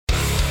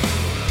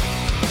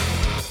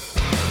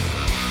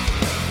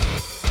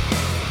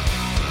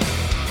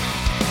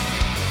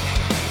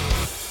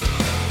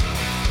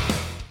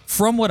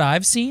From what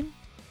I've seen,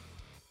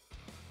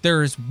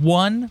 there is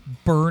one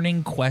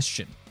burning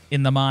question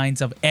in the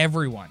minds of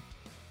everyone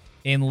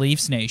in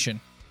Leafs Nation.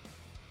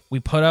 We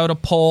put out a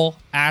poll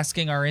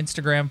asking our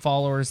Instagram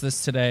followers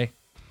this today.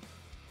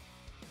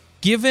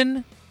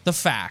 Given the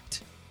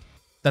fact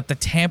that the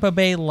Tampa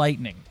Bay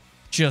Lightning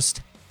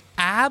just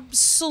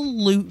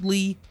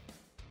absolutely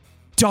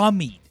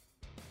dummied,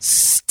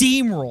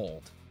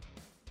 steamrolled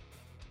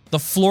the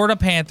Florida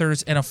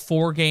Panthers in a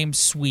 4-game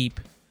sweep,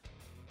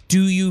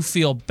 do you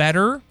feel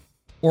better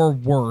or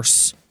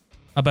worse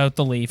about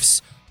the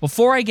Leafs?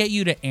 Before I get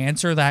you to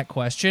answer that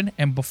question,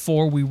 and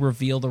before we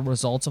reveal the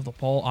results of the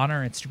poll on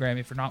our Instagram,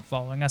 if you're not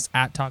following us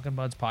at Talking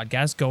Buds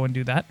Podcast, go and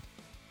do that.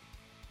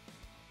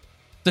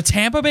 The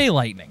Tampa Bay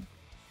Lightning.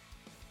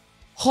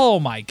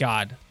 Oh my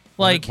God.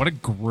 Like, what a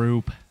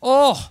group.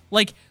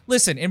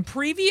 Listen, in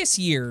previous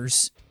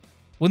years,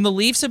 when the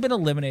Leafs have been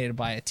eliminated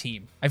by a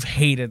team, I've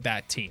hated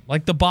that team.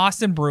 Like the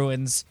Boston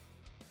Bruins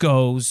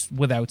goes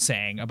without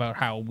saying about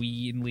how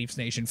we in Leafs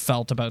Nation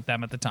felt about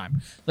them at the time.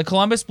 The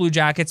Columbus Blue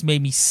Jackets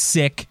made me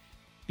sick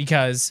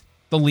because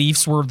the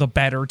Leafs were the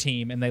better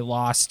team and they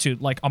lost to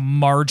like a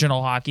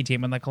marginal hockey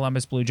team in the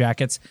Columbus Blue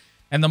Jackets.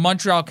 And the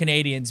Montreal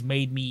Canadiens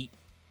made me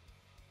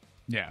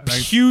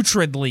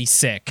putridly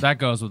sick. That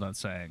goes without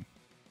saying.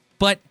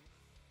 But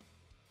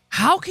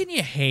how can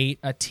you hate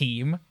a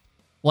team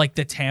like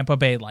the Tampa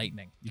Bay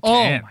Lightning?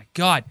 Oh my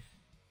God.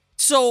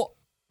 So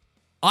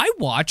I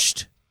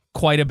watched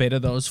quite a bit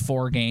of those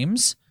 4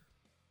 games.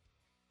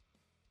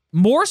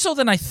 More so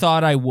than I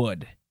thought I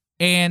would.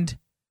 And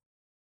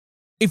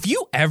if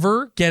you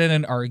ever get in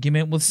an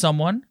argument with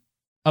someone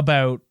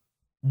about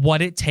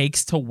what it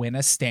takes to win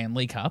a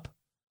Stanley Cup,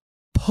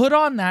 put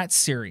on that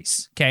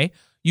series, okay?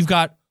 You've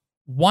got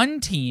one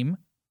team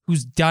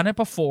who's done it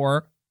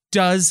before,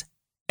 does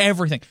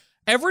everything.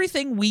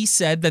 Everything we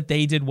said that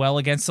they did well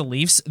against the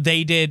Leafs,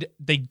 they did.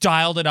 They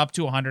dialed it up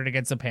to 100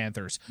 against the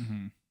Panthers.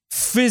 Mm-hmm.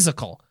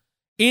 Physical.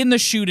 In the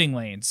shooting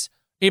lanes,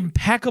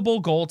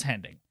 impeccable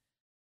goaltending.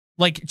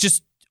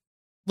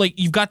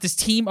 You've got this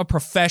team of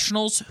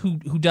professionals who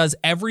does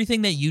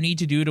everything that you need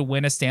to do to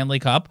win a Stanley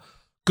Cup,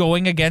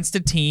 going against a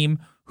team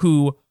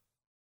who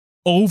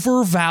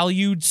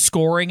overvalued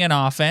scoring and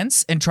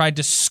offense and tried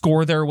to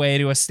score their way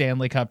to a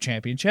Stanley Cup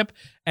championship.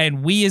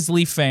 And we as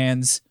Leaf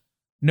fans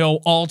know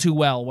all too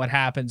well what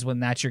happens when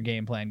that's your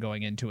game plan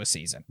going into a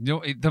season. You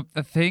know,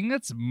 the thing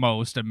that's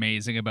most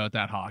amazing about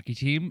that hockey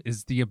team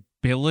is the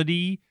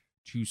ability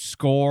to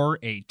score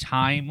a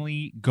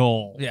timely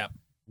goal. Yeah.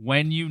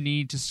 When you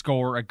need to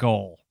score a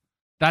goal.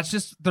 That's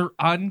just, they're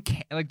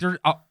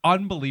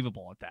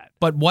unbelievable at that.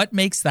 But what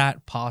makes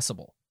that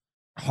possible?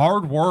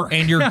 Hard work.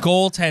 And your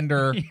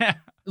goaltender,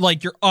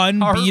 like your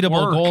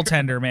unbeatable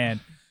goaltender, man.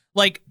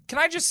 Like, can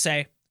I just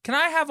say, can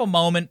I have a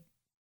moment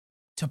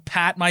to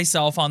pat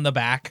myself on the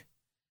back?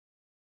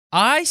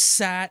 I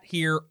sat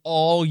here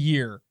all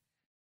year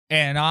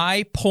and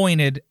I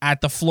pointed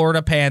at the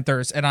Florida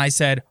Panthers and I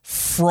said,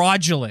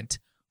 fraudulent,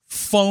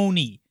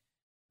 phony,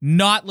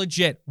 not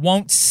legit,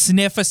 won't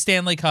sniff a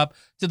Stanley Cup,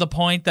 to the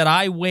point that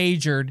I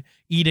wagered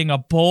eating a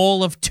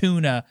bowl of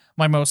tuna,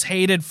 my most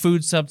hated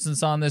food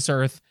substance on this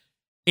earth,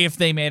 if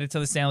they made it to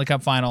the Stanley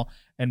Cup final.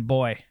 And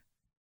boy,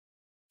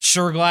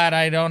 sure glad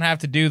I don't have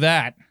to do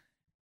that.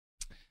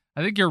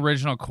 I think your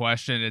original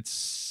question,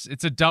 it's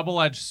a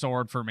double-edged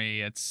sword for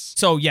me.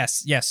 So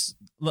yes.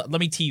 Let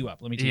me tee you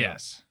up.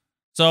 Yes.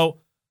 So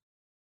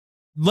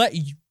let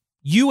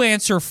you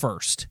answer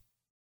first.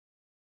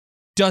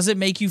 Does it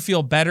make you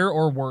feel better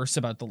or worse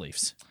about the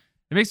Leafs?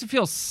 It makes me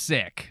feel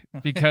sick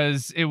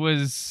because it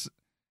was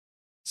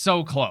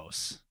so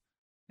close.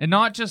 And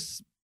not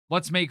just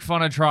let's make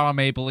fun of Toronto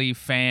Maple Leaf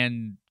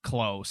fan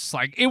close.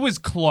 Like, it was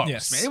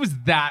close, man. It was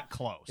that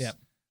close. Yep.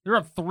 They're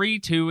up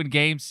 3-2 in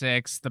Game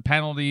 6. The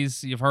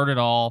penalties, you've heard it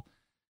all.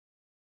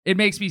 It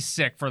makes me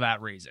sick for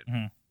that reason.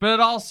 Mm-hmm. But it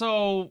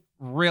also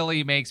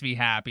really makes me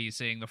happy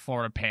seeing the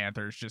Florida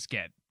Panthers just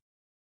get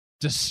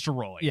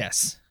destroyed.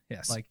 Yes.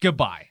 Like,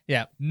 goodbye.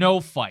 Yeah. No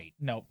fight.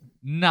 Nope.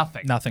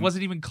 Nothing. Nothing. It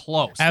wasn't even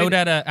close. They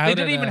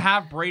didn't even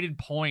have Braden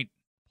Point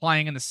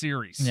playing in the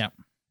series. Yeah.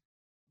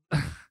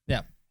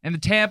 Yeah. And the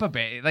Tampa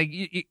Bay, like,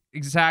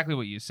 exactly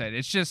what you said.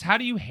 It's just, how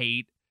do you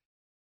hate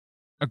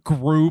a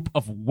group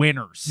of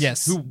winners?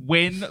 Yes. Who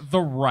win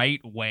the right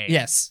way?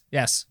 Yes.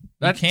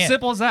 That's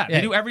simple as that. Yeah.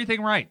 They do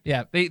everything right.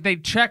 Yeah. They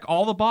check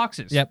all the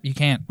boxes. Yep, you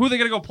can't. Who are they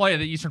going to go play at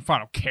the Eastern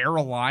Final?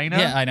 Carolina?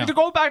 Yeah, I know. They're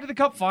going back to the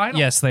Cup final.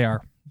 Yes, they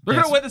are. They're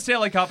going to win the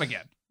Stanley Cup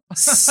again.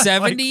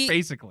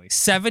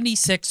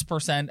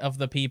 76% of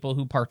the people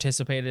who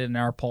participated in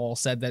our poll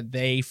said that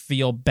they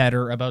feel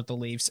better about the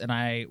Leafs, and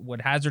I would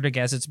hazard a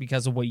guess it's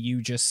because of what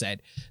you just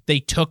said. They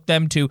took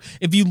them to,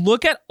 if you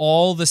look at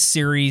all the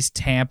series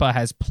Tampa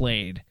has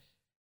played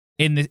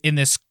in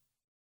this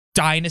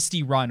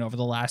dynasty run over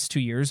the last 2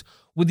 years,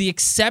 with the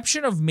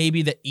exception of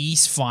maybe the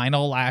East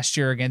Final last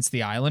year against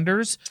the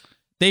Islanders,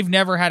 they've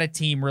never had a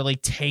team really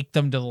take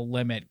them to the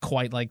limit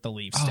quite like the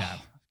Leafs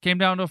have. Came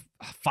down to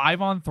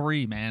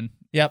 5-on-3, man.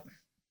 Yep.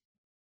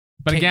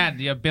 But again,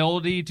 the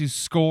ability to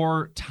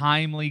score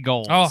timely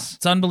goals. Oh,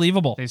 it's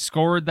unbelievable. They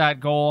scored that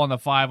goal on the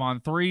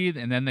 5-on-3,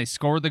 and then they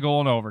scored the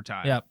goal in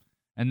overtime. Yep.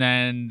 And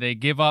then they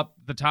give up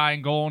the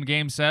tying goal in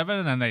Game 7,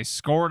 and then they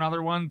score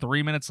another one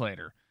 3 minutes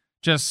later.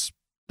 Just,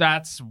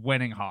 that's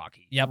winning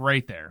hockey. Yep.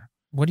 Right there.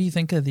 What do you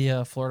think of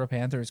the Florida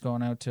Panthers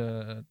going out to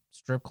a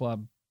strip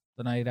club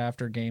the night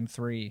after Game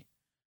 3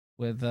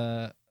 with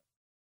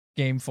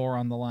Game 4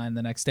 on the line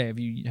the next day? Have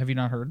you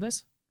not heard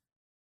this?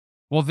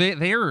 Well,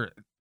 they are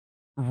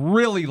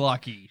really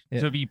lucky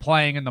to be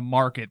playing in the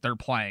market they're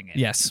playing in.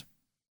 Yes.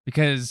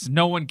 Because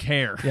no one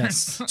cares.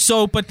 Yes.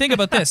 So, but think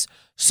about this.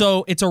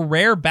 So it's a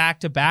rare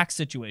back-to-back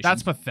situation.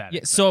 That's pathetic.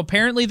 Yeah, so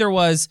apparently they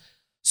were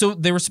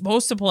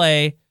supposed to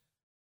play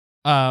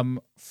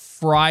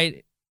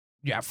Saturday,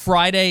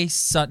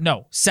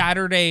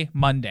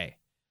 Monday.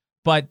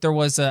 But there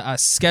was a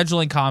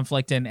scheduling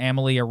conflict in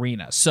Amalie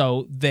Arena.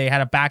 So they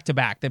had a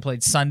back-to-back. They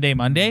played Sunday,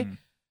 Monday. Mm-hmm.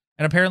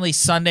 And apparently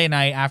Sunday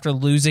night, after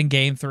losing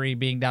Game 3,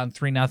 being down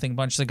 3-0, a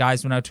bunch of the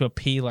guys went out to a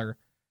peeler.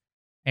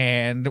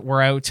 And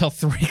we're out till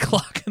 3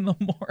 o'clock in the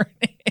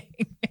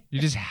morning.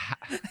 You just...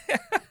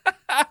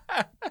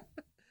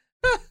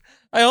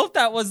 I hope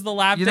that was the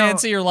lap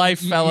dance of your life,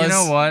 fellas. You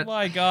know what? Oh,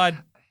 my God.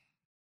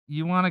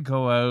 You want to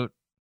go out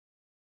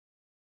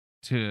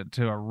to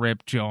a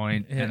rip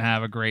joint and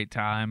have a great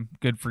time.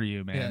 Good for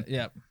you, man.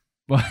 Yeah.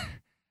 But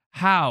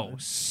how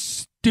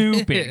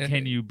stupid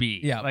can you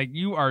be? Yeah. Like,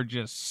 you are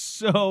just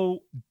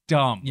so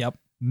dumb. Yep.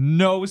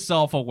 No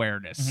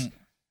self-awareness. Mm-hmm.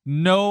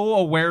 No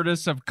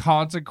awareness of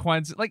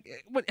consequences. Like,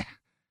 what?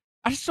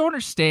 I just don't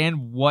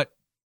understand what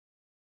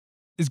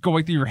is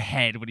going through your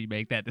head when you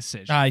make that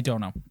decision. I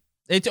don't know.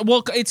 It's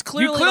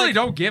clearly... You clearly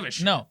don't give a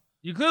shit. No.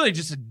 You clearly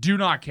just do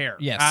not care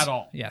at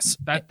all. Yes.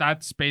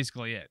 That's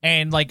basically it.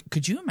 And, like,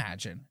 could you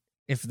imagine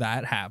if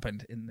that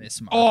happened in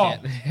this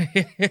market?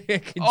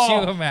 Could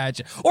you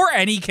imagine? Or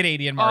any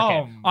Canadian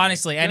market.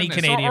 Honestly, any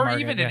Canadian market. Or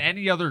even in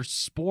any other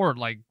sport,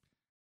 like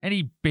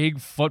any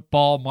big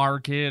football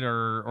market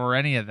or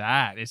any of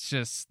that. It's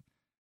just,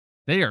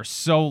 they are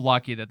so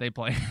lucky that they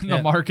play in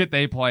the market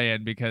they play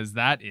in, because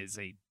that is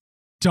a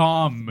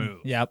dumb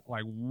move. Yep.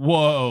 Like,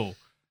 whoa.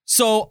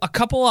 So a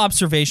couple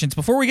observations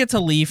before we get to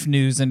Leaf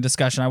news and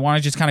discussion. I want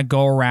to just kind of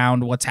go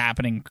around what's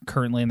happening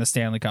currently in the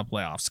Stanley Cup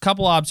playoffs. A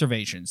couple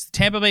observations. The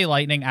Tampa Bay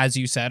Lightning, as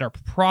you said, are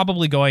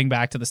probably going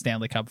back to the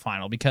Stanley Cup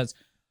final, because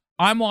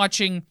I'm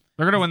watching.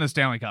 They're going to win the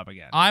Stanley Cup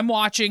again. I'm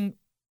watching.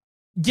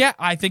 Yeah,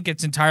 I think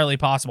it's entirely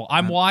possible.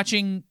 I'm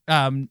watching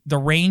the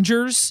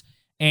Rangers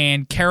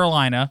and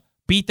Carolina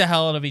beat the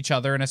hell out of each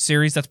other in a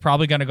series that's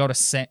probably going to go to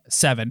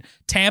 7.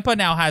 Tampa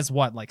now has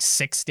like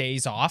 6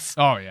 days off.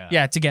 Oh, yeah.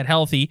 Yeah, to get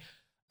healthy.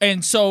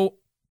 And so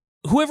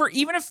whoever,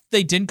 even if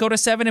they didn't go to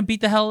 7 and beat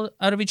the hell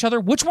out of each other,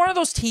 which one of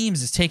those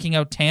teams is taking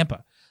out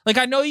Tampa? Like,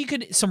 I know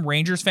some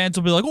Rangers fans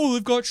will be like, oh,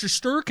 they've got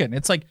Shesterkin.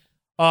 It's like,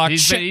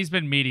 he's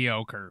been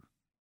mediocre.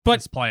 But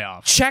this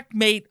playoff.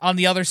 Checkmate on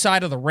the other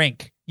side of the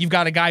rink. You've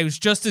got a guy who's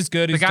just as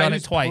good, who's done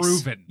it twice.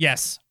 Proven.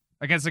 Yes.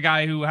 Against a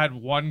guy who had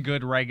one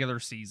good regular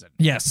season.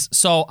 Yes.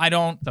 So I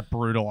don't. It's a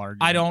brutal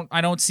argument.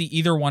 I don't see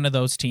either one of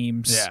those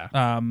teams.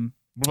 Yeah.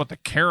 What about the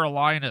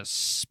Carolina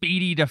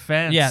speedy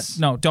defense? Yeah,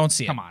 no, don't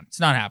see it. Come on.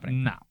 It's not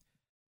happening. No.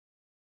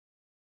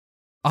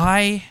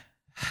 I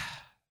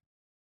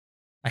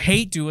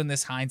hate doing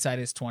this. Hindsight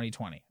is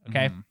 2020,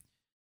 okay? Mm-hmm.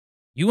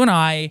 You and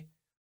I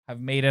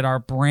have made it our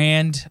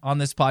brand on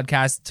this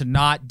podcast to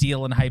not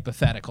deal in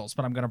hypotheticals,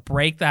 but I'm going to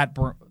break that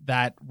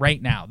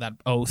right now, that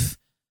oath.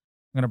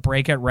 I'm going to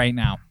break it right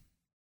now.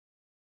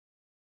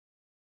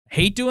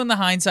 Hate doing the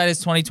hindsight is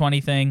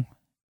 2020 thing.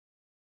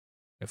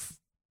 If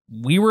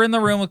we were in the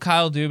room with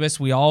Kyle Dubas,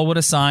 we all would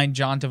have signed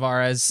John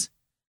Tavares.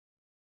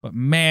 But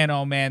man,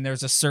 oh man,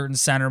 there's a certain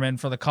centerman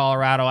for the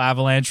Colorado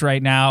Avalanche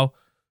right now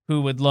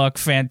who would look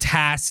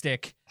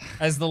fantastic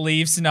as the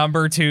Leafs'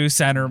 number 2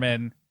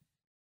 centerman,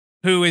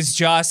 who is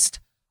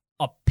just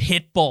a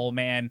pit bull,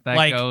 man.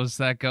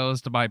 That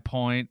goes to my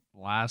point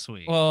last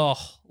week. Oh,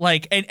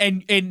 like,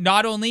 and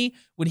not only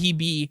would he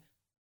be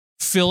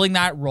filling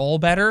that role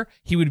better,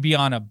 he would be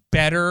on a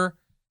better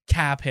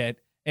cap hit,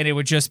 and it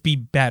would just be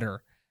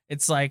better.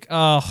 It's like,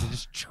 oh. They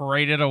just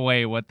traded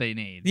away what they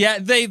need. Yeah,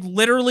 they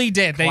literally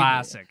did.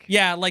 Classic.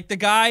 Like the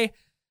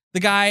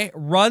guy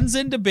runs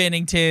into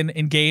Binnington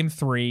in Game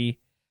 3,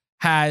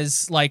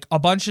 has like a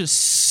bunch of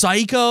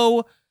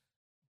psycho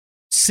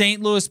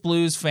St. Louis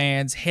Blues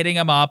fans hitting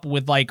him up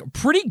with like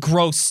pretty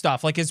gross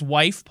stuff. Like his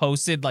wife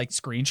posted like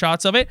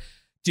screenshots of it.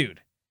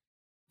 Dude,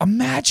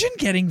 imagine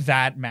getting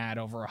that mad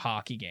over a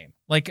hockey game.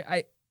 Like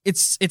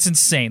it's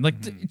insane.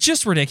 Like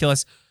just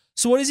ridiculous.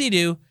 So what does he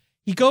do?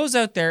 He goes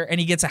out there and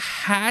he gets a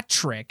hat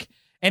trick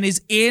and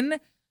is in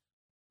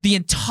the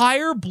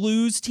entire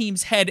Blues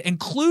team's head,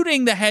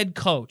 including the head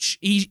coach.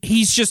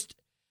 He's just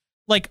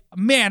like,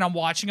 man, I'm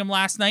watching him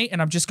last night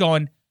and I'm just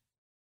going,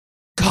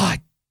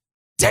 God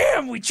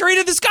damn, we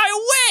traded this guy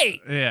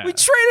away. Yeah. We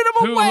traded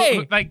him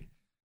away. Like,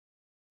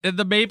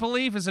 The Maple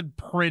Leaf is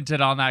imprinted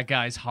on that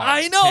guy's heart.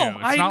 I know. Too.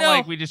 It's not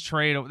like we just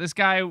traded. This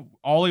guy,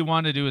 all he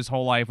wanted to do his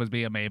whole life was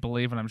be a Maple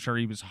Leaf, and I'm sure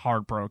he was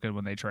heartbroken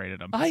when they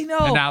traded him. I know.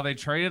 And now they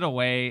traded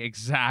away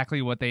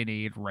exactly what they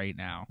need right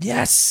now.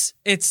 Yes.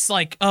 It's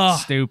like,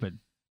 stupid.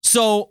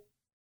 So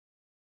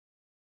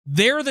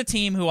they're the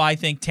team who I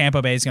think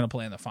Tampa Bay is going to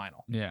play in the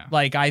final. Yeah.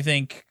 Like, I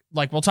think,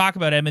 like, we'll talk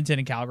about Edmonton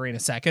and Calgary in a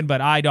second, but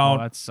I don't.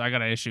 Well, I got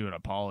to issue an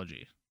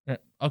apology.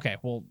 Okay.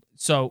 Well,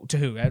 so to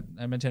who?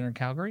 Edmonton or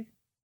Calgary?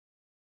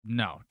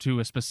 No,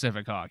 to a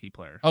specific hockey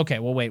player. Okay,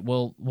 well, wait,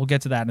 we'll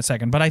get to that in a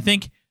second. But I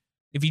think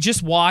if you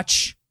just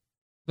watch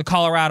the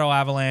Colorado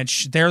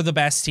Avalanche, they're the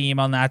best team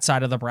on that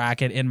side of the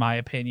bracket, in my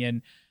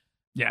opinion.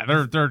 Yeah,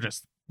 they're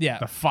just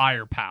the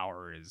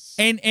firepower is.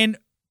 And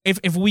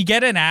if we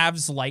get an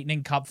Avs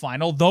Lightning Cup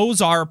final, those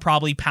are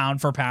probably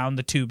pound for pound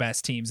the two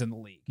best teams in the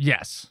league.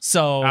 Yes,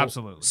 so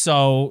absolutely.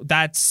 So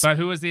that's. But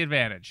who is the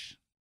advantage?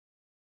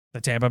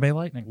 The Tampa Bay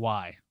Lightning.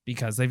 Why?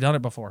 Because they've done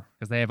it before.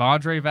 Because they have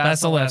Andrei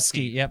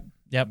Vasilevsky.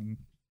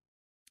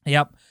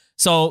 Yep.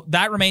 So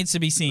that remains to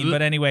be seen.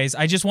 But anyways,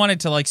 I just wanted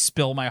to like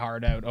spill my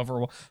heart out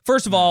over.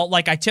 First of all,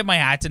 like I tip my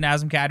hat to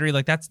Nazem Kadri.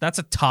 Like that's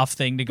a tough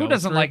thing to go. Who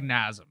doesn't through. like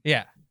Nazem?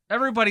 Yeah.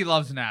 Everybody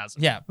loves Nazem.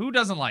 Yeah. Who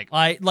doesn't like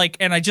him?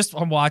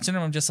 I'm watching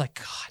him. I'm just like,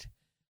 God,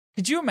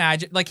 could you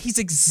imagine? Like he's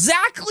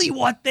exactly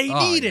what they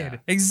needed. Yeah.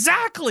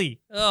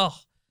 Exactly. Ugh.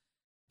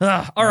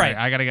 All right.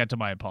 I got to get to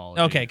my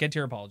apology. Okay. Get to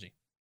your apology.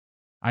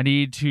 I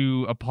need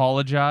to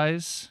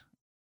apologize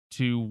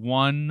to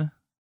one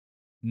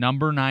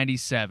number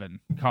 97,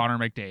 Connor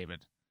McDavid,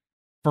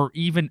 for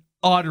even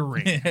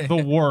uttering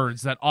the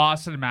words that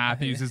Austin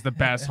Matthews is the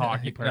best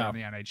hockey player in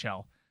the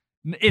NHL.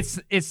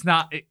 It's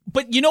not.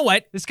 But you know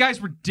what? This guy's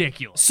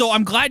ridiculous. So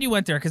I'm glad you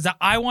went there because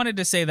I wanted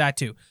to say that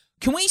too.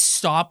 Can we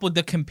stop with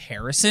the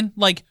comparison?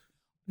 Like,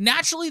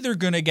 naturally they're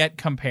going to get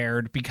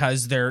compared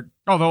because they're...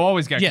 Oh, they'll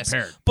always get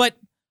compared. But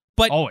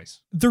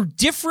always. They're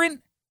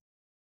different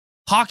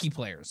hockey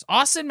players.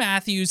 Austin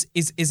Matthews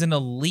is an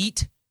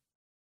elite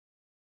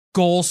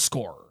goal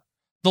scorer.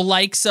 The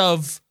likes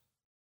of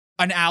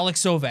an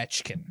Alex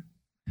Ovechkin.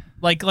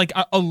 Like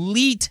a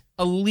elite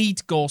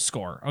goal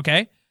scorer,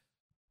 okay?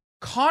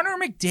 Connor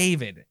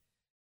McDavid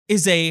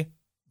is a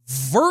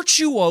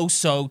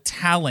virtuoso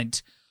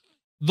talent.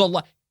 The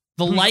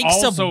likes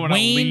of also an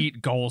Wayne,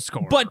 elite goal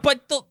scorer.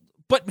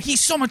 But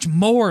he's so much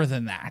more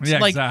than that. Yeah,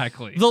 like,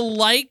 exactly. The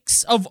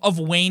likes of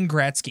Wayne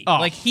Gretzky. Oh.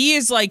 Like he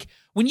is like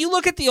when you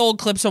look at the old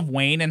clips of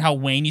Wayne and how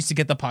Wayne used to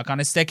get the puck on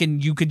his stick,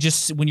 and you could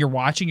just when you're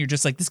watching, you're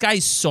just like, this guy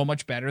is so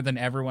much better than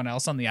everyone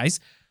else on the ice.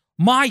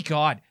 My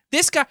God,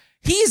 this guy,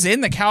 he's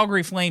in the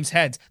Calgary Flames'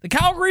 heads. The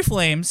Calgary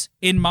Flames,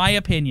 in my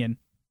opinion,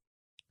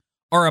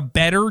 are a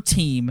better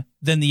team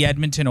than the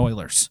Edmonton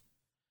Oilers.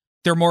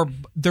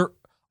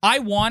 I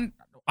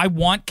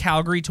want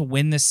Calgary to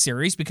win this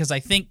series because I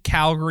think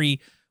Calgary,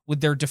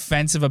 with their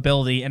defensive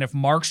ability, and if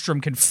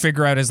Markstrom can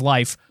figure out his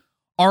life,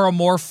 are a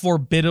more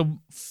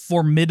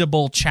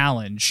formidable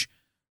challenge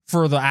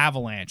for the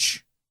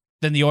Avalanche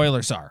than the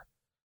Oilers are.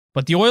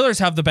 But the Oilers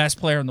have the best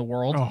player in the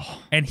world,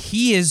 and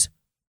he is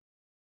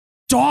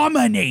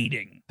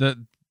dominating.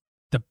 The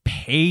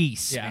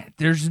pace. Yeah.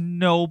 There's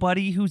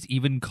nobody who's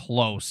even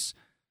close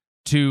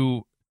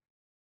to...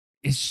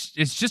 It's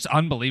just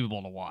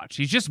unbelievable to watch.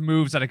 He just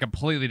moves at a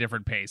completely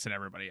different pace than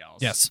everybody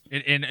else. Yes.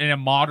 In a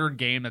modern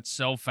game that's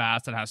so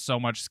fast and has so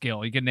much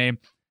skill. You can name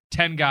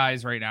 10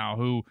 guys right now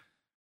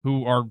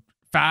who are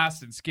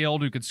fast and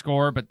skilled, who could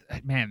score, but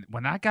man,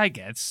 when that guy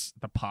gets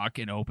the puck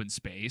in open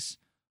space,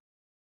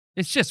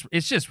 it's just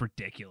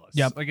ridiculous.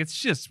 Yep. Like it's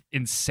just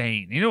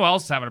insane. You know who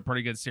else is having a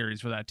pretty good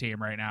series for that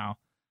team right now?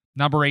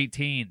 Number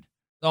 18.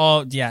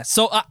 Oh, yeah.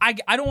 So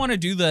I don't want to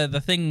do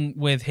the thing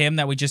with him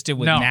that we just did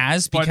with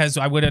Naz because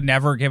I would have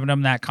never given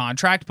him that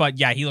contract. But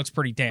yeah, he looks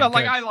pretty damn good.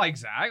 Like I like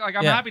Zach. Like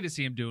I'm happy to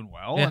see him doing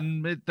well. Yeah.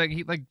 And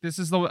this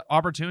is the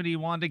opportunity he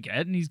wanted to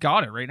get, and he's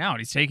got it right now, and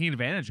he's taking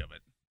advantage of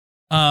it.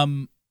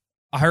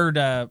 I heard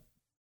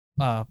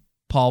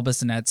Paul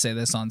Bissonnette say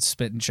this on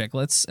Spit and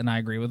Chicklets, and I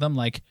agree with him.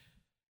 Like,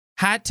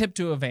 hat tip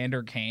to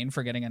Evander Kane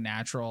for getting a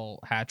natural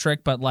hat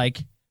trick, but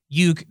like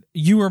you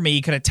or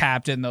me could have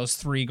tapped in those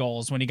 3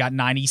 goals when he got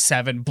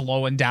 97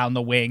 blowing down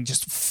the wing,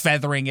 just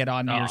feathering it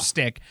onto your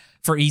stick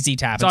for easy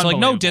taps. It's like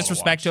no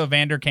disrespect to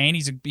Evander Kane,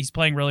 he's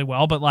playing really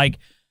well, but like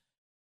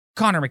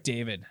Connor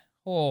McDavid,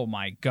 oh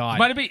my God.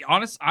 Might be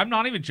honest, I'm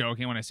not even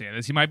joking when I say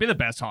this. He might be the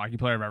best hockey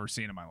player I've ever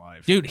seen in my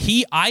life. Dude,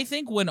 I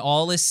think when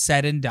all is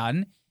said and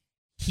done,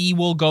 he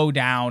will go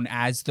down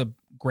as the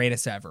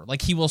greatest ever.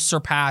 Like he will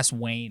surpass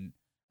Wayne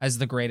as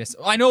the greatest.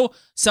 I know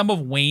some of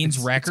Wayne's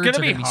records are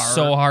going to be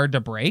so hard to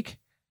break,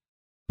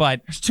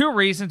 but there's 2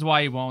 reasons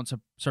why he won't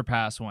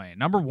surpass Wayne.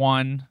 Number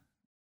 1,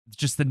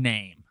 just the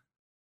name.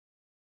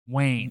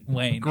 Wayne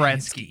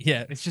Gretzky.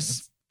 Yeah. It's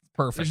just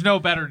perfect. There's no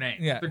better name.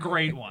 Yeah. The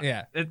great one.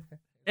 Yeah.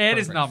 And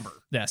his number.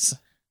 Yes.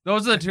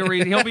 Those are the 2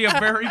 reasons. He'll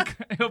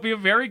be a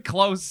very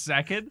close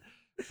second,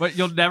 but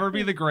you'll never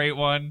be the great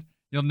one.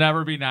 You'll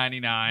never be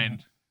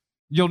 99.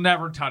 You'll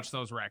never touch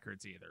those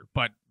records either.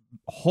 But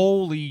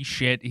holy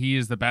shit, he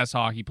is the best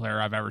hockey player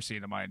I've ever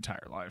seen in my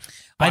entire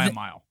life by a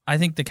mile. I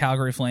think the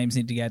Calgary Flames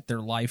need to get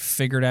their life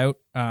figured out.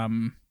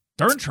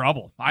 They're in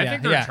trouble. I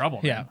think they're in trouble.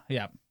 Man.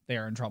 Yeah, they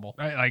are in trouble.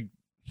 I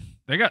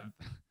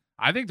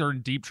think they're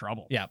in deep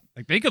trouble. Yeah,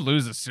 like they could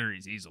lose this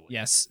series easily.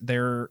 Yes,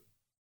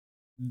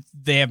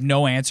 they have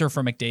no answer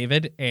for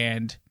McDavid,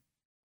 and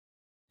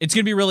it's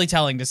going to be really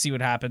telling to see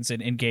what happens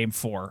in Game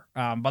 4.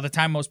 By the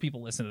time most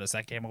people listen to this,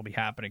 that game will be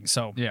happening.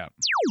 So, yeah.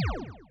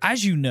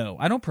 As you know,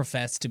 I don't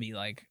profess to be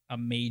like a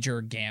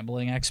major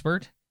gambling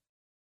expert,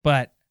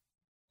 but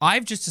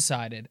I've just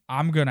decided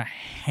I'm going to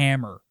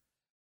hammer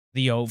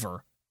the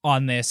over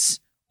on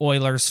this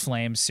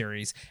Oilers-Flames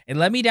series. It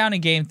let me down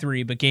in Game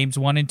 3, but Games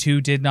 1 and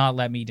 2 did not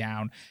let me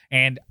down.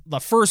 And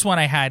the first one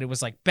I had, it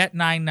was like bet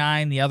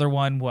 9-9. The other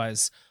one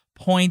was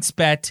points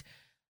bet.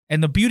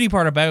 And the beauty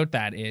part about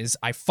that is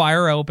I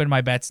fire open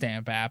my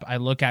BetStamp app. I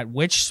look at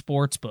which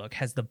sports book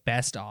has the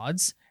best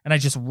odds, and I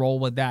just roll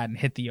with that and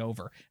hit the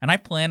over. And I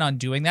plan on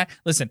doing that.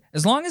 Listen,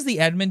 as long as the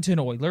Edmonton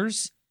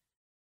Oilers,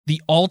 the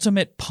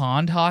ultimate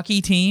pond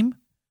hockey team,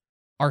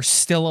 are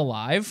still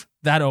alive,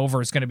 that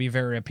over is going to be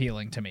very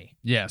appealing to me.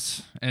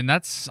 Yes. And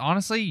that's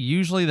honestly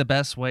usually the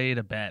best way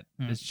to bet.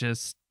 Is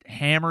just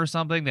hammer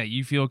something that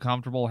you feel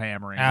comfortable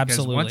hammering.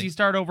 Absolutely. Because once you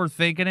start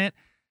overthinking it,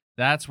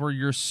 that's where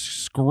you're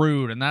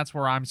screwed, and that's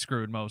where I'm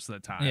screwed most of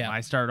the time. Yeah.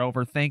 I start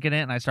overthinking it,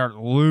 and I start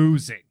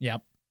losing.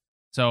 Yep.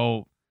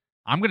 So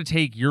I'm going to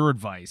take your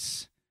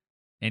advice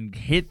and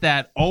hit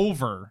that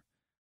over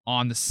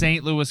on the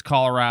St.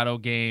 Louis-Colorado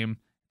game,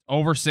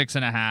 over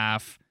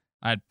 6.5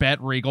 at Bet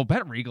Regal.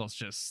 Bet Regal's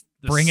just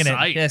bringing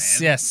sight, it.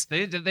 Yes, man. yes.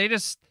 They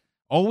just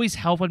always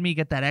helping me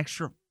get that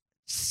extra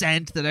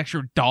cent, that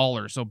extra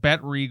dollar. So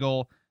Bet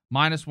Regal,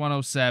 minus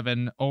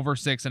 107, over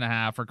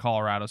 6.5 for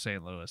Colorado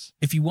St. Louis.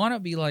 If you want to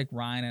be like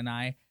Ryan and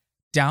I,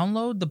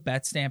 download the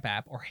BetStamp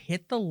app or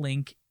hit the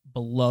link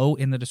below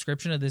in the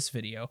description of this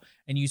video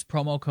and use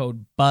promo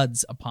code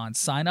BUDS upon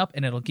sign up,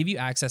 and it'll give you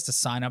access to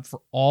sign up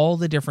for all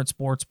the different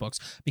sports books,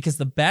 because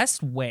the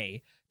best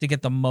way to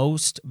get the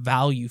most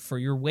value for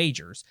your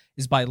wagers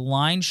is by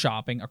line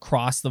shopping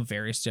across the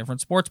various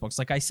different sports books.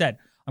 Like I said,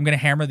 I'm going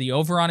to hammer the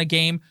over on a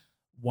game.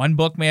 One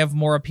book may have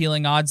more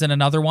appealing odds than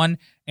another one,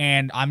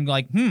 and I'm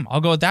like,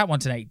 I'll go with that one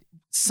tonight.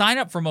 Sign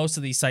up for most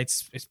of these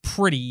sites is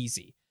pretty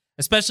easy,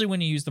 especially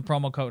when you use the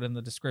promo code in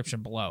the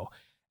description below.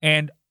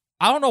 And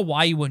I don't know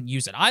why you wouldn't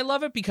use it. I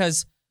love it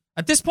because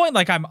at this point,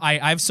 like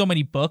I have so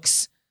many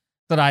books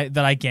that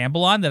I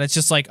gamble on that it's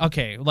just like,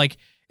 okay, like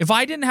if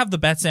I didn't have the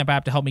BetStamp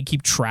app to help me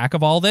keep track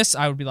of all this,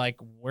 I would be like,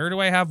 where do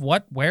I have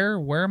what? Where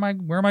am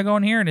I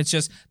going here? And it's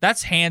just,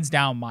 that's hands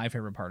down my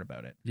favorite part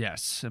about it.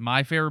 Yes, and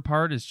my favorite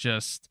part is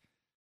just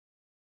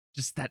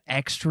that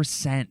extra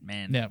cent,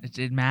 man. Yeah.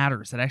 It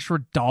matters. That extra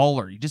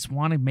dollar. You just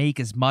want to make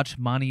as much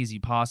money as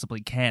you possibly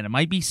can. It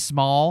might be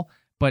small,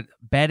 but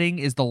betting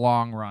is the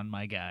long run,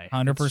 my guy.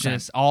 100%. It's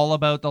just all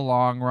about the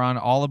long run,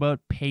 all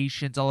about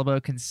patience, all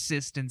about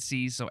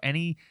consistency. So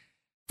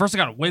first I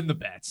got to win the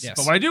bets. Yes.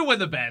 But when I do win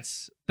the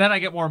bets, then I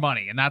get more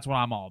money, and that's what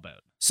I'm all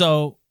about.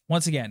 So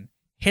once again,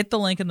 hit the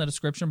link in the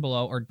description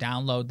below or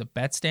download the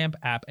BetStamp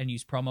app and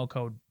use promo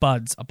code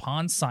BUDS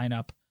upon sign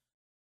up.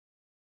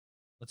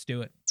 Let's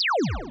do it.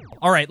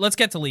 All right, let's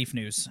get to Leaf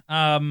news.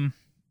 Mark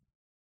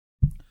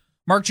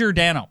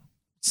Giordano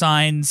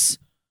signs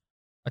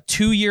a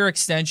 2-year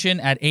extension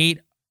at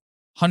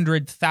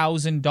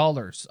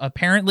 $800,000.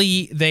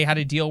 Apparently, they had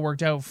a deal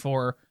worked out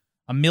for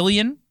 $1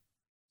 million,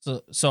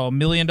 so $1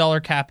 million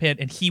cap hit,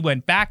 and he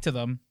went back to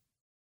them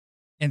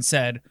and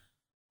said,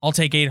 "I'll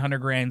take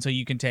 $800,000, so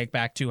you can take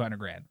back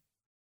 $200,000."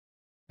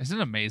 Isn't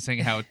it amazing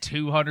how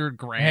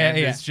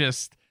 $200,000 is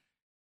just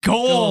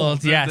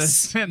gold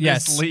yes, in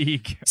this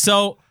league?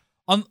 So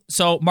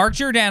Mark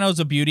Giordano's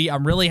a beauty.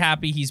 I'm really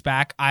happy he's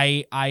back.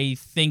 I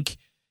think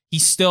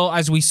he's still,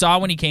 as we saw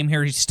when he came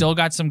here, he's still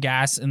got some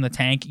gas in the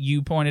tank.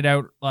 You pointed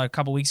out a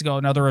couple weeks ago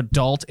another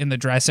adult in the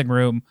dressing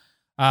room.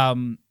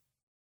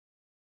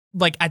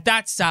 Like at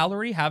that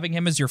salary, having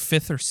him as your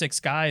 5th or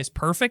 6th guy is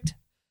perfect.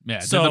 Yeah,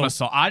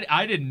 so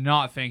I did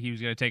not think he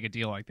was going to take a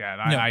deal like that.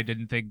 I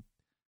didn't think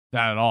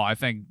that at all. I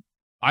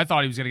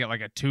thought he was going to get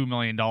like a $2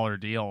 million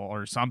deal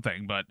or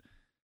something, but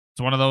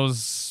it's one of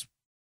those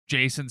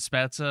Jason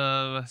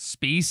Spezza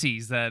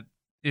species that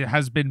it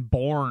has been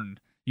born.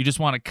 You just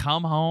want to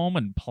come home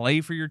and play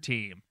for your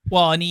team.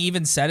 Well, and he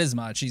even said as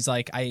much. He's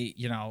like,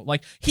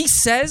 he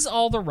says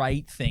all the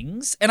right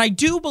things. And I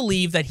do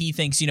believe that he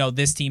thinks,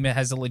 this team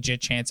has a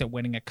legit chance at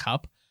winning a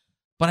cup.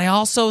 But I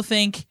also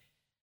think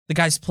the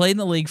guy's played in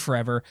the league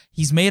forever.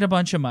 He's made a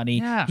bunch of money.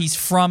 Yeah. He's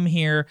from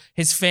here.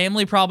 His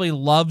family probably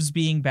loves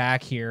being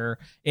back here.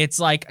 It's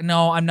like,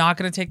 no, I'm not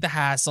going to take the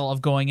hassle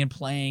of going and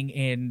playing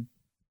in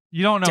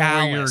You don't know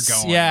Dallas. where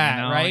you're going.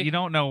 Yeah, right? You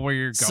don't know where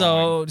you're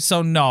going.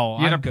 So no.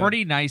 You had a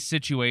pretty nice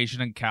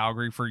situation in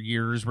Calgary for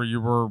years where you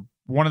were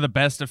one of the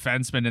best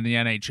defensemen in the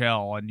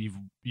NHL, and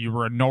you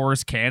were a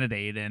Norris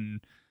candidate,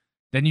 and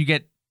then you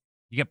get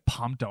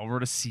pumped over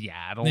to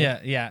Seattle.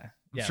 Yeah.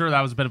 I'm sure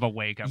that was a bit of a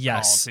wake-up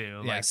call,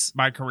 too. Yes. Like,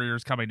 my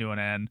career's coming to an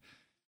end.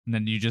 And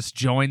then you just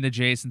join the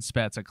Jason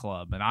Spezza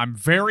club. And I'm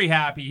very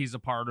happy he's a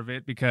part of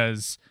it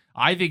because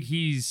I think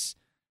he's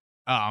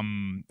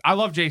I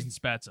love Jason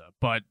Spezza,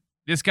 but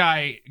this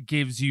guy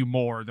gives you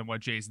more than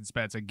what Jason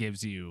Spezza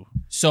gives you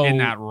in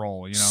that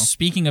role, you know?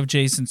 Speaking of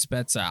Jason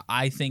Spezza,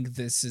 I think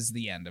this is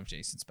the end of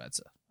Jason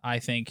Spezza. I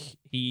think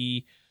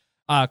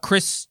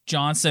Chris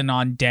Johnson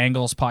on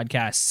Dangle's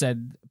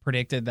podcast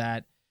predicted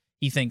that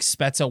he thinks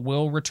Spezza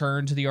will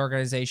return to the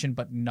organization,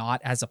 but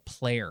not as a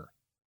player,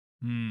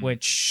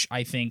 which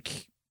I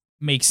think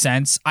makes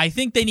sense. I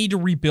think they need to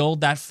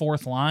rebuild that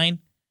fourth line.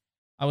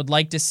 I would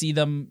like to see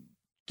them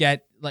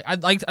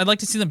I'd like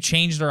to see them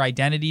change their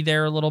identity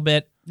there a little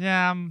bit.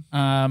 Yeah,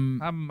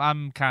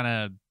 I'm kind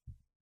of,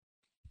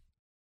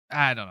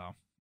 I don't know.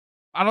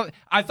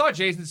 I thought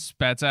Jason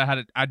Spezza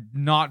had a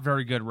not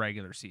very good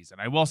regular season.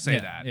 I will say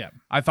that. Yeah.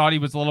 I thought he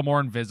was a little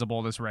more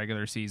invisible this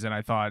regular season.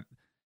 I thought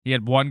he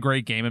had one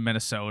great game in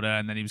Minnesota,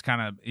 and then he was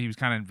kind of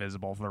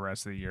invisible for the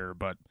rest of the year.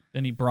 But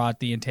then he brought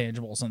the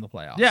intangibles in the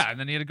playoffs. Yeah, and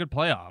then he had a good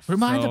playoff. Put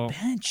him on the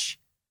bench.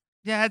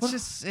 Yeah,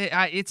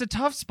 it's a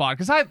tough spot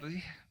because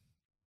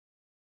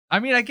I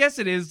mean, I guess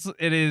it is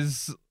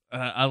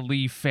a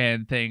Leaf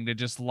fan thing to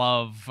just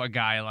love a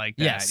guy like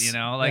that, yes. you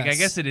know? Like, yes. I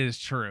guess it is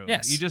true.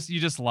 Yes. You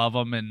just love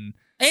him and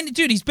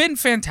dude, he's been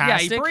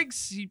fantastic. Yeah,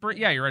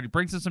 you're right. He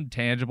brings in some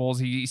tangibles.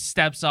 He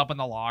steps up in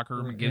the locker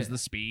room and gives the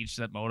speech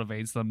that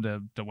motivates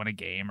them to win a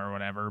game or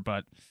whatever.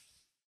 But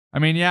I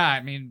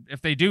mean,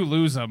 if they do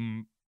lose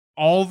him,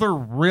 all they're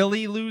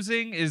really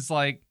losing is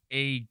like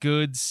a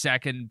good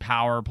second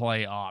power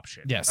play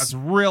option. Yes. That's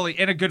really,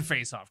 and a good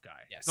face-off guy.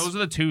 Yes. Those are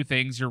the two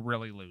things you're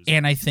really losing.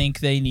 And I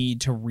think they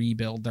need to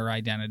rebuild their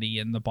identity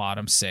in the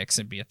bottom six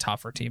and be a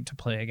tougher team to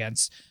play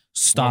against.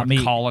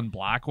 Colin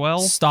Blackwell?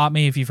 Stop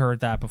me if you've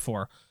heard that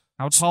before.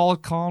 How tall is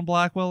Colin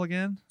Blackwell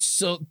again?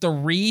 So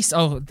he's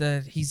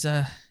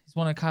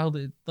one of Kyle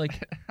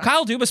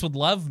Dubas would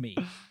love me.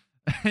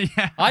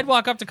 Yeah. I'd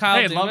walk up to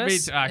Kyle Dubas. Love me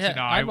too. Actually,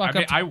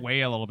 no, I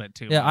weigh a little bit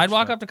too. Yeah, I'd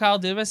walk up to Kyle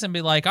Dubas and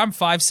be like, I'm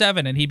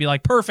 5'7", and he'd be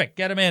like, perfect,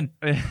 get him in.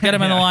 Get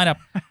him in the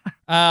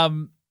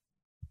lineup.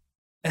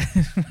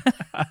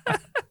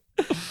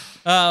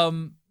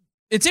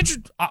 It's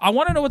interesting. I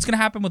want to know what's going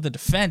to happen with the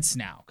defense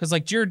now, because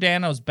like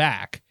Giordano's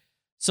back,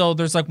 so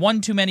there's like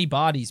one too many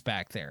bodies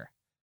back there.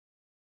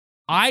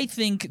 I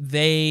think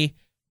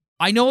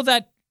I know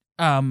that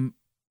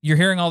you're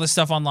hearing all this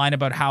stuff online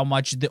about how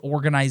much the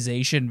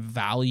organization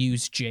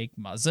values Jake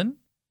Muzzin,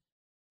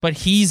 but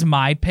he's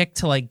my pick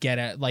to like get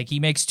it. Like he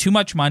makes too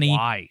much money.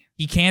 Why?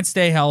 He can't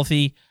stay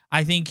healthy.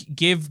 I think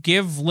give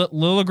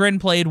Liljegren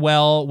played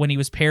well when he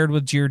was paired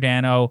with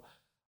Giordano.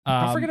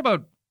 Don't forget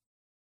about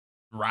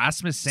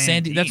Rasmus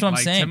Sandin. That's what I'm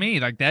saying. To me,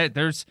 like that,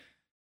 there's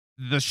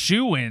the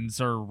shoe-ins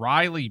are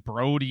Riley,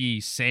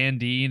 Brody,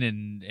 Sandin,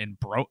 and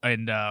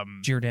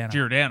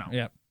Giordano.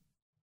 Yeah.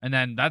 And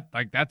then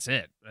that's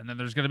it. And then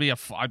there's going to be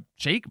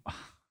Jake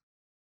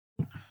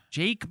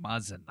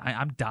Muzzin.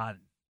 I'm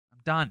done.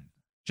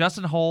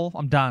 Justin Holl,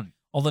 I'm done.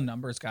 All the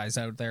numbers guys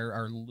out there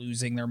are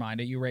losing their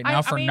mind at you right now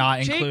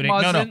not Jake including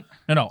Muzzin,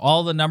 No.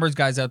 All the numbers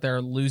guys out there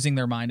are losing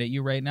their mind at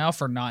you right now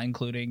for not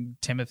including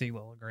Timothy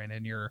Liljegren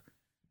in your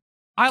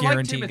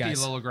guaranteed Timothy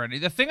guys.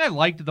 Liljegren. The thing I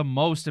liked the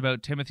most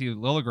about Timothy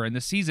Liljegren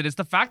this season is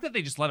the fact that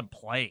they just let him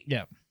play.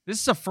 Yeah. This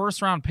is a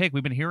first-round pick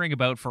we've been hearing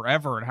about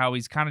forever and how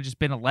he's kind of just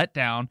been a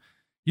letdown.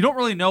 You don't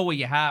really know what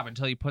you have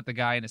until you put the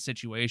guy in a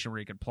situation where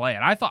he could play.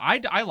 And I thought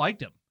I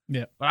liked him.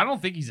 Yeah. But I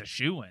don't think he's a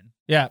shoo-in.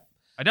 Yeah.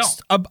 I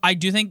don't. I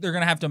do think they're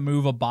going to have to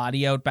move a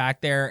body out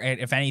back there, and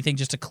if anything,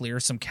 just to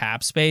clear some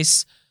cap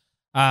space.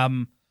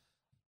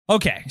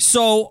 Okay,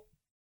 so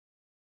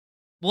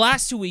the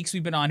last 2 weeks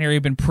we've been on here,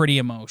 we've been pretty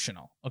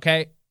emotional,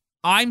 okay?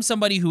 I'm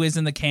somebody who is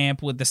in the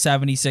camp with the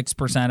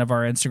 76% of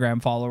our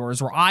Instagram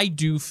followers where I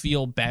do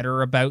feel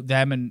better about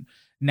them and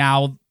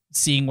now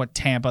seeing what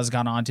Tampa's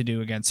gone on to do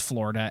against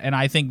Florida, and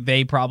I think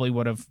they probably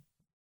would have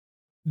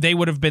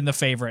been the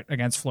favorite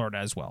against Florida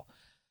as well.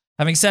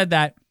 Having said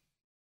that,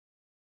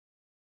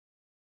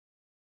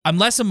 I'm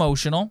less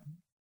emotional,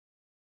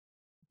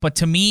 but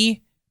to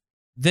me,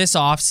 this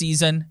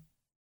offseason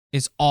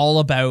is all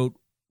about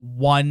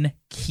one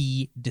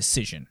key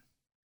decision.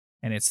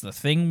 And it's the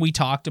thing we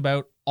talked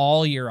about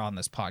all year on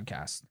this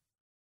podcast,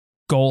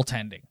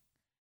 goaltending.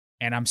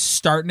 And I'm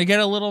starting to get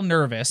a little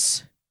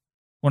nervous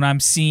when I'm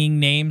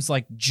seeing names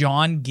like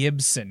John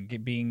Gibson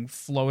being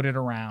floated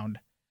around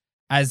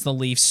as the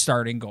Leafs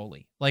starting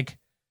goalie. Like,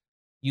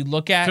 you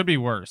look at... Could be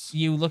worse.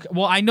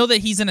 Well, I know that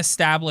he's an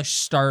established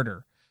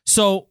starter.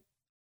 So,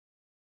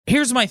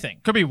 here's my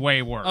thing. Could be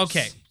way worse.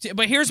 Okay,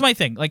 but here's my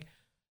thing. Like,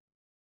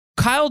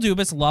 Kyle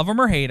Dubas, love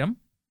him or hate him,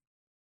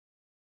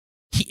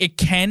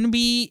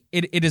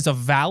 it is a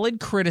valid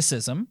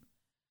criticism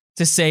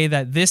to say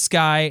that this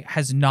guy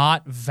has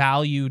not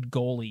valued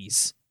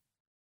goalies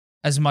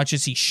as much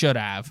as he should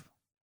have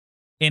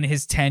in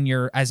his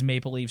tenure as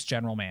Maple Leafs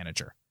general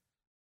manager.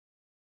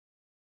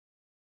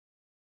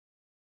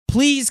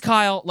 Please,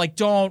 Kyle,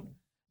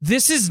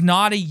 this is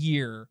not a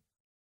year.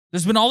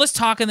 There's been all this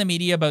talk in the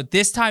media about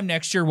this time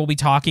next year we'll be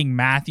talking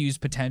Matthews'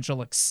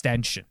 potential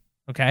extension,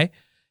 okay?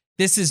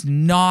 this is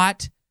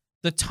not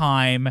the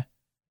time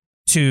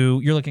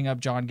to. You're looking up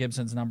John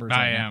Gibson's numbers.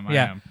 I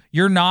am.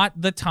 You're not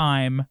the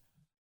time.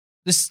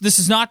 This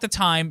is not the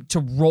time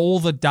to roll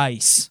the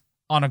dice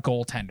on a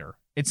goaltender.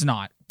 It's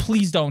not.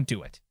 Please don't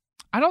do it.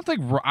 I don't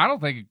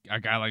think a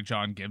guy like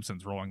John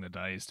Gibson's rolling the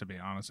dice, to be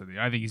honest with you.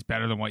 I think he's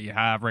better than what you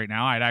have right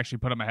now. I'd actually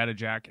put him ahead of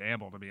Jack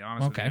Campbell, to be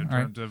honest with you. In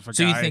terms of a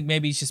so guy. You think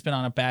maybe he's just been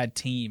on a bad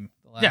team?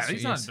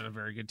 He's not a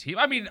very good team.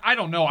 I mean, I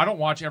don't know. I don't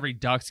watch every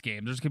Ducks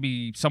game. There's going to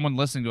be someone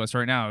listening to us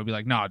right now who'd be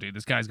like, nah, dude,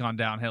 this guy's gone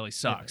downhill. He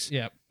sucks.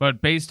 Yeah.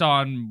 But based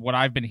on what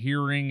I've been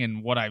hearing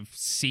and what I've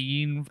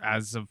seen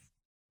as of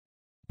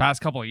the past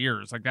couple of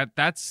years, like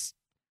that's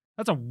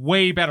a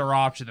way better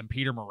option than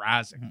Peter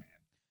Mrazek, man.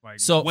 Like,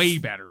 so way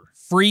better.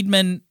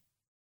 Friedman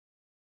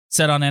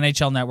said on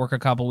NHL Network a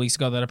couple weeks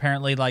ago that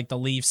apparently like the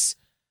Leafs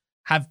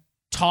have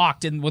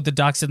talked with the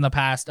Ducks in the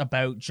past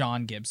about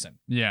John Gibson.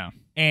 Yeah.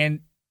 And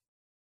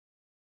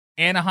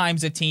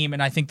Anaheim's a team,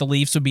 and I think the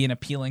Leafs would be an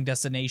appealing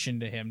destination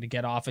to him to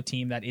get off a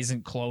team that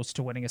isn't close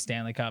to winning a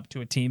Stanley Cup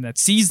to a team that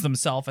sees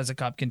themselves as a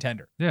cup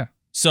contender. Yeah.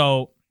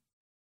 So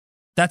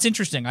that's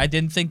interesting. I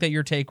didn't think that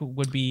your take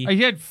would be...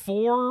 He had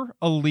 4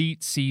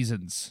 elite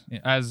seasons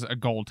as a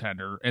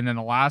goaltender, and then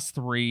the last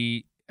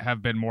 3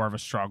 have been more of a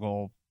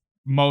struggle,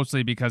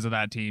 mostly because of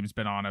that team's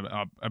been on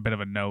a bit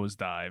of a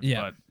nosedive.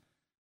 Yeah.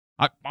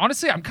 But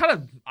honestly, I'm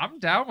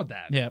down with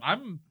that. Yeah.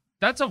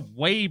 That's a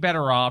way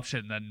better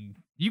option than...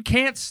 You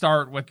can't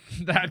start with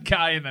that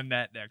guy in the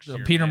net next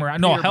year. Peter Mrazek.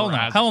 No,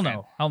 hell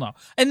no.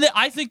 And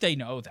I think they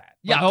know that.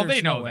 Yeah,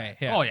 they know that.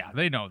 Yeah. Oh, yeah,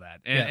 they know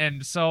that.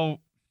 And so...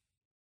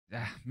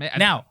 man,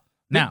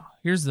 now,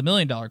 here's the $1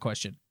 million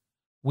question.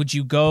 Would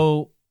you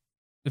go...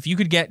 If you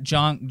could get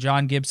John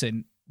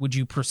Gibson, would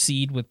you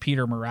proceed with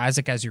Peter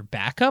Mrazek as your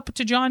backup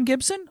to John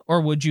Gibson?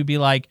 Or would you be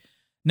like,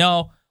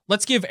 no...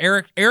 Let's give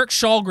Erik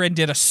Källgren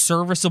did a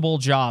serviceable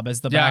job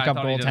as the backup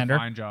goaltender. He did a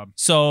fine job.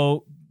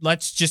 So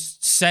let's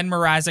just send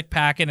Mrazek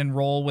packing and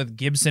roll with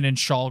Gibson and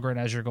Källgren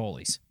as your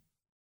goalies.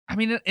 I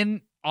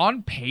mean,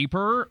 on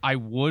paper, I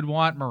would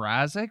want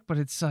Mrazek, but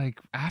it's like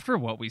after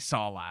what we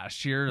saw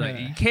last year, like,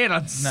 you can't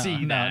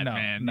unsee that,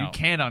 man. You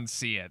can't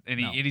unsee it, and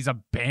he's a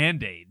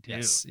Band-Aid too.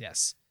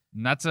 Yes.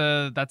 And that's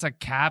a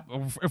cap.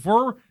 If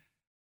we're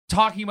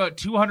talking about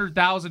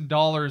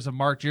 $200,000 of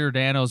Mark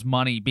Giordano's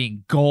money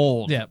being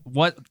gold. Yeah.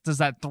 What does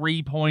that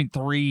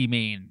 3.3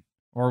 mean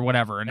or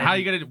whatever? And what are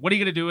you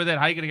gonna do with it?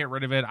 How are you gonna get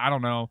rid of it? I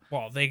don't know.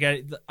 Well, they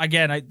get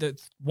again.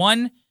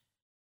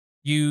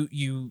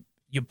 You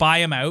buy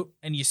him out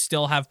and you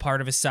still have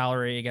part of his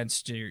salary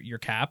against your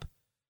cap.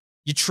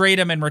 You trade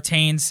him and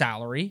retain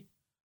salary,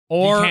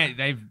 or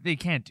they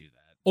can't do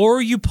that.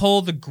 Or you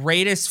pull the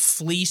greatest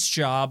fleece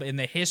job in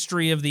the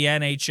history of the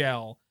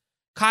NHL.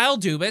 Kyle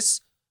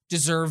Dubas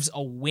deserves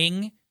a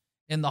wing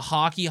in the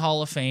Hockey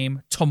Hall of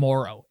Fame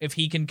tomorrow if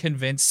he can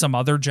convince some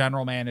other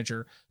general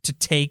manager to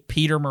take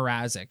Peter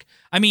Mrazek.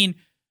 I mean,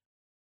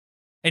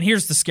 and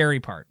here's the scary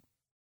part.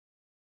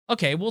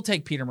 Okay, we'll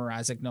take Peter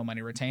Mrazek, no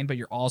money retained, but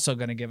you're also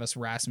going to give us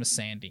Rasmus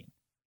Sandin.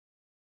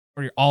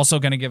 Or you're also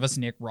going to give us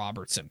Nick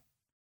Robertson.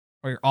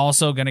 Or you're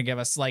also going to give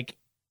us, like...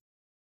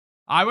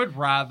 I would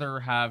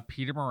rather have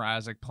Peter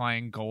Mrazek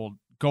playing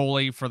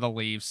goalie for the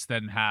Leafs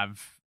than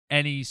have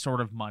any sort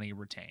of money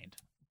retained.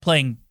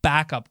 Playing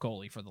backup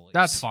goalie for the Leafs.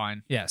 That's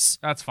fine. Yes.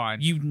 That's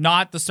fine. You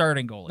not the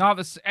starting goalie.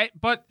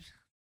 But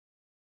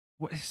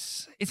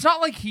it's not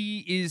like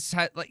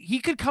he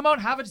could come out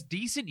and have a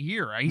decent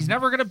year. He's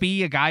never going to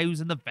be a guy who's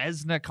in the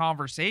Vezina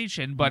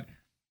conversation, but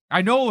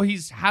I know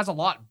has a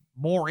lot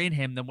more in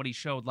him than what he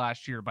showed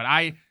last year. But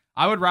I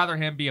would rather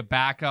him be a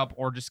backup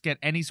or just get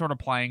any sort of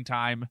playing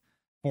time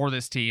for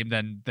this team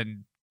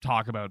than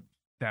talk about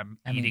them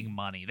eating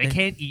money. They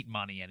can't eat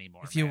money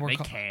anymore. They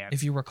can't.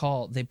 If you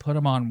recall, they put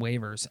him on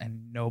waivers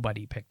and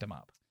nobody picked him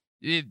up.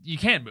 You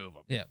can't move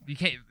him. Yeah. You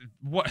can't.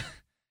 What?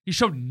 He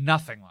showed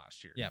nothing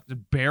last year. Yeah. It's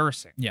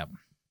embarrassing. Yeah.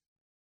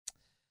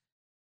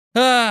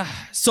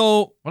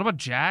 So what about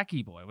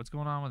Jackie boy? What's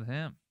going on with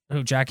him?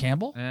 Who, Jack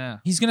Campbell? Yeah.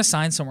 He's gonna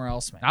sign somewhere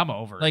else, man. I'm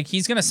over it. Like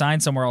he's gonna sign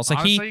somewhere else. Like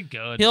honestly,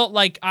 good. He'll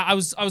like I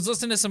was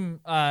listening to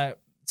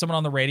someone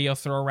on the radio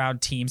throw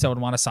around teams that would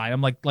want to sign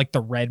him. Like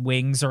the Red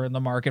Wings are in the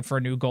market for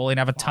a new goalie and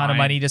have a ton of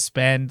money to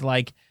spend.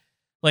 Like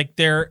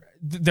they're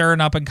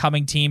an up and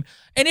coming team.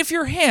 And if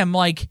you're him,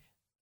 like,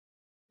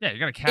 yeah, you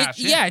gotta cash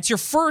in. Yeah, it's your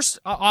first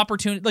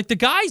opportunity. Like the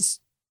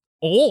guy's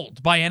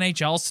old by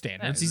NHL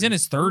standards. He's in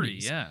his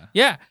 30s.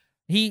 Yeah.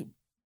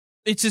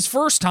 It's his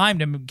first time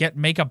to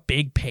make a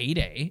big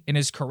payday in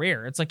his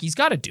career. It's like he's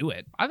got to do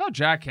it. I thought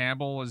Jack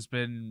Campbell has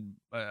been.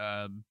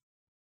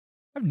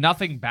 I have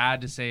nothing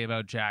bad to say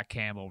about Jack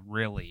Campbell,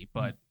 really,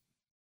 but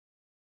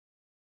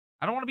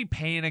I don't want to be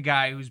paying a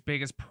guy whose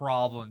biggest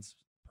problems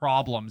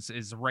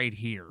is right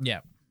here.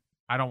 Yeah,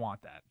 I don't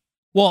want that.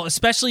 Well,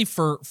 especially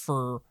for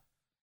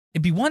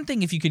it'd be one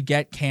thing if you could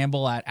get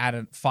Campbell at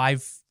a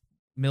 $5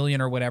 million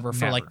or whatever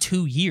for like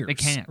 2 years. They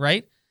can't,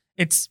 right?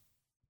 It's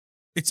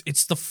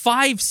the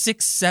 5,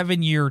 6,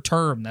 7 year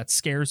term that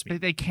scares me.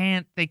 They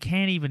can't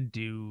even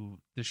do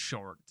the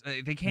short.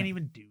 They can't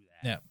even do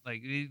that. Yeah,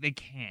 like they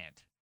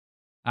can't.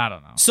 I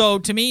don't know. So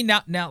to me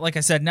now, like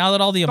I said, now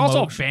that all the emotions,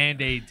 also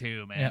Band-Aid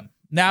too, man. Yeah.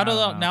 Now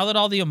that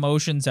all the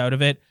emotions out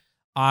of it,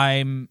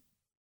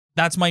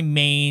 that's my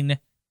main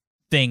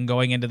thing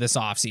going into this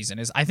offseason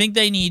is I think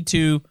they need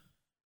to,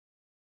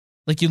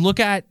 like, you look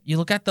at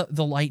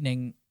the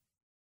Lightning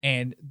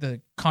and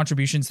the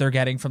contributions they're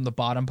getting from the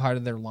bottom part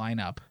of their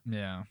lineup.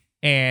 Yeah.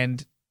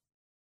 And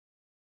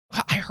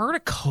I heard a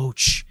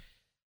coach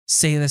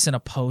say this in a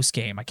post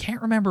game. I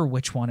can't remember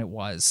which one it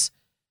was.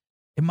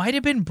 It might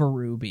have been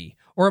Berube,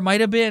 or it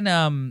might have been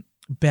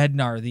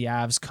Bednar, the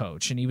Avs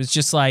coach, and he was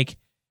just like,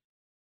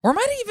 or it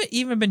might have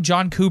even been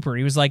John Cooper.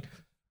 He was like,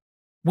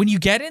 when you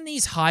get in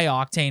these high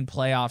octane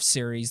playoff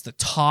series, the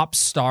top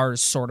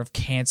stars sort of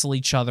cancel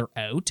each other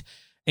out,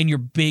 and your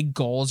big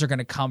goals are going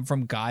to come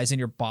from guys in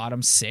your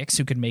bottom six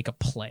who can make a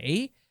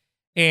play.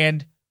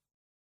 And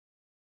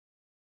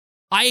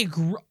I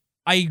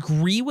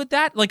agree with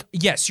that. Like,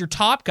 yes, your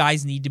top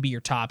guys need to be your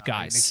top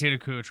guys.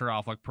 Nikita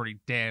Kucherov looked pretty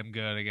damn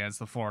good against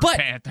the Florida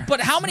Panthers. But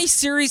how many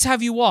series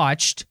have you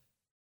watched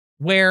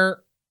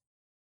where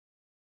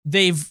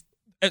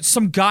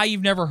some guy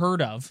you've never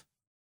heard of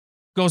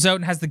goes out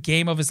and has the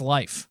game of his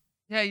life?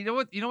 Yeah, you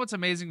know what's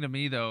amazing to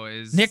me though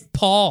is Nick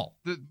Paul.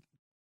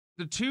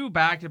 The two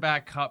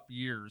back-to-back Cup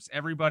years,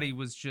 everybody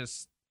was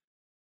just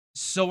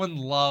so in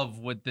love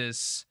with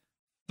this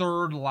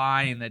third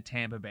line that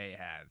Tampa Bay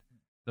had.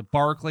 The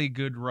Barclay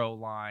Goodrow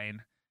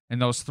line, and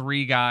those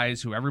three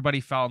guys who everybody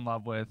fell in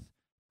love with.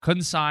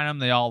 Couldn't sign them,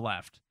 they all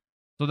left.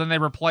 So then they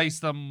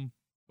replaced them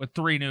with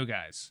three new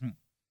guys.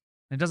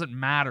 It doesn't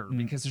matter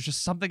because there's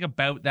just something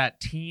about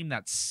that team,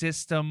 that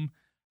system,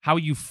 how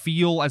you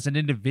feel as an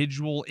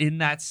individual in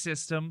that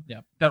system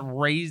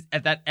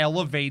that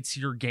elevates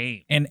your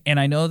game. And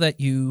I know that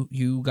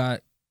you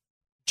got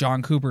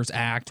John Cooper's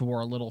act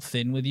wore a little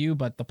thin with you,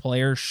 but the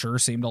players sure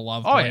seem to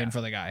love playing for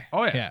the guy.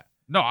 Oh yeah.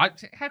 No,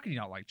 how can you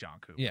not like John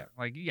Cooper? Yeah.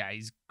 Like, yeah,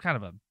 he's kind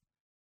of a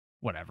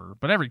whatever,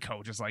 but every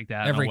coach is like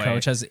that. Every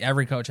coach has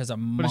a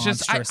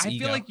monstrous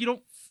ego. I feel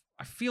like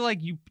I feel like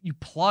you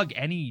plug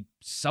any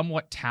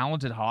somewhat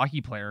talented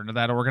hockey player into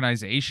that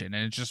organization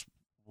and it just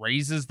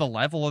raises the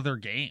level of their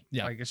game.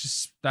 Yeah. Like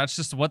that's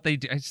just what they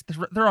do.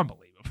 They're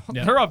unbelievable.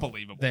 Yeah. They're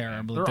unbelievable. They're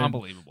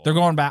unbelievable. They're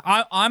going back.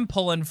 I'm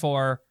pulling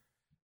for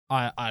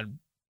a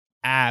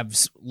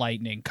Avs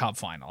Lightning Cup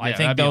final.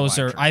 Yeah, those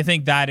are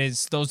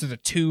the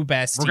two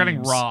best teams. We're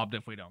getting robbed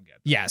if we don't get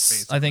them. Yes.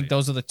 Basically. I think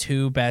those are the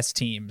two best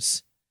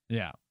teams.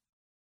 Yeah.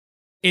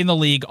 In the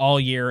league all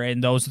year,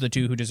 and those are the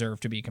two who deserve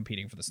to be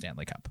competing for the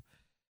Stanley Cup.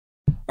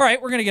 All right,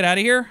 we're going to get out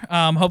of here.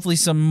 Hopefully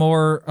some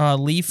more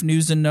Leaf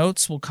news and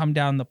notes will come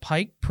down the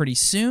pike pretty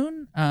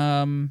soon.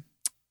 And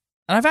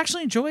I've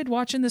actually enjoyed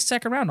watching this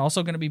second round.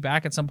 Also going to be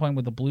back at some point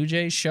with the Blue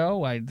Jays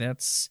show.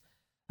 That's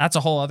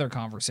a whole other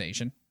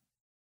conversation.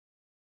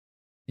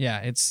 Yeah,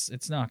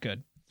 it's not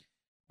good.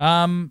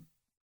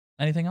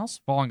 Anything else?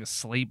 Falling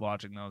asleep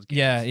watching those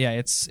games. Yeah,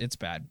 it's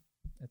bad.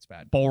 It's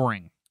bad.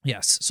 Boring.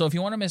 Yes. So if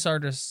you want to miss our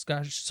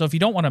discussion, if you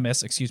don't want to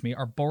miss,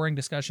 our boring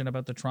discussion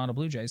about the Toronto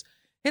Blue Jays,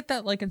 hit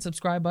that like and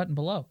subscribe button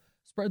below.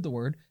 Spread the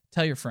word.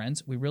 Tell your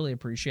friends. We really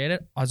appreciate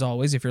it. As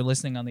always, if you're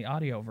listening on the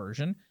audio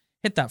version,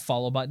 hit that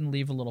follow button.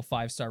 Leave a little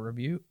 5-star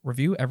review.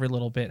 Every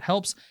little bit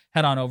helps.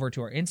 Head on over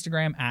to our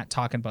Instagram at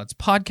Talkin' Buds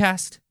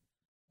Podcast.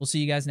 We'll see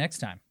you guys next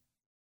time.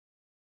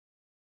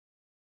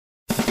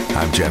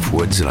 I'm Jeff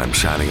Woods, and I'm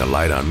shining a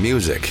light on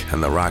music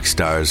and the rock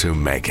stars who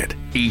make it.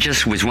 He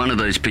just was one of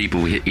those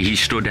people. He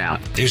stood out.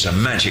 He was a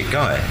magic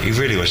guy. He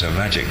really was a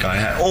magic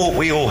guy.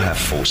 We all have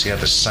faults. He had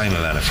the same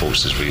amount of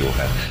faults as we all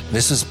have.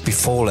 This was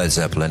before Led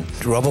Zeppelin.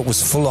 Robert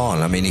was full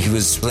on. I mean, he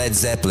was Led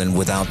Zeppelin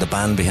without the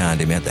band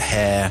behind him. He had the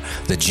hair,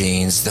 the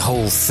jeans, the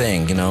whole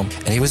thing,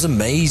 and he was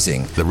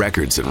amazing. The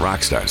Records and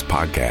Rockstars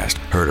podcast,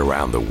 heard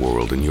around the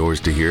world and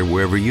yours to hear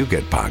wherever you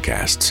get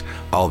podcasts.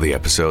 All the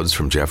episodes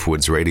from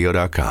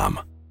JeffWoodsRadio.com.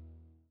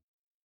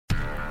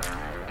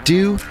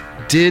 Do,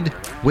 Did,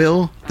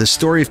 Will, the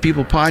Story of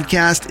People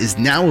podcast is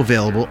now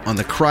available on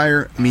the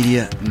Crier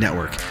Media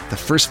Network. The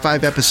first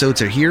 5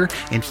 episodes are here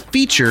and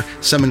feature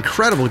some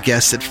incredible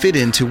guests that fit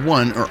into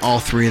one or all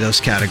 3 of those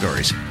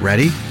categories.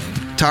 Ready?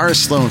 Tara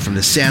Sloan from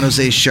the San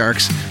Jose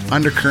Sharks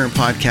Undercurrent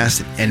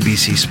podcast at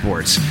NBC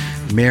Sports.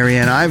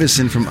 Marianne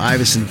Iveson from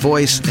Iveson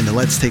Voice and the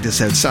Let's Take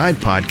This Outside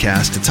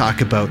podcast to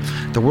talk about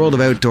the world of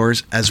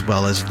outdoors as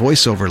well as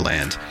voiceover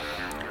land.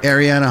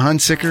 Ariana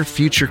Hunsicker,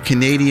 future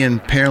Canadian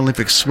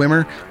Paralympic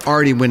swimmer,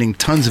 already winning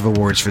tons of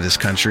awards for this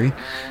country.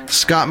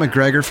 Scott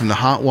McGregor from the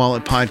Hot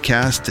Wallet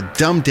podcast to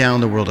dumb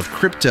down the world of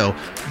crypto,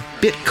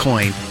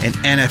 Bitcoin, and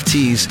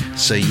NFTs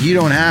so you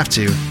don't have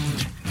to.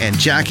 And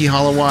Jackie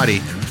Holowati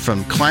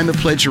from Climate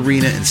Pledge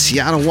Arena in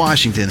Seattle,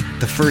 Washington,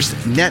 the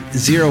first net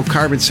zero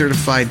carbon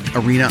certified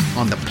arena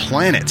on the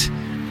planet.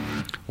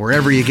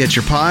 Wherever you get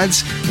your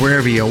pods,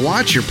 wherever you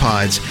watch your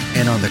pods,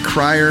 and on the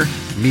Crier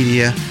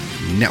Media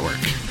Network.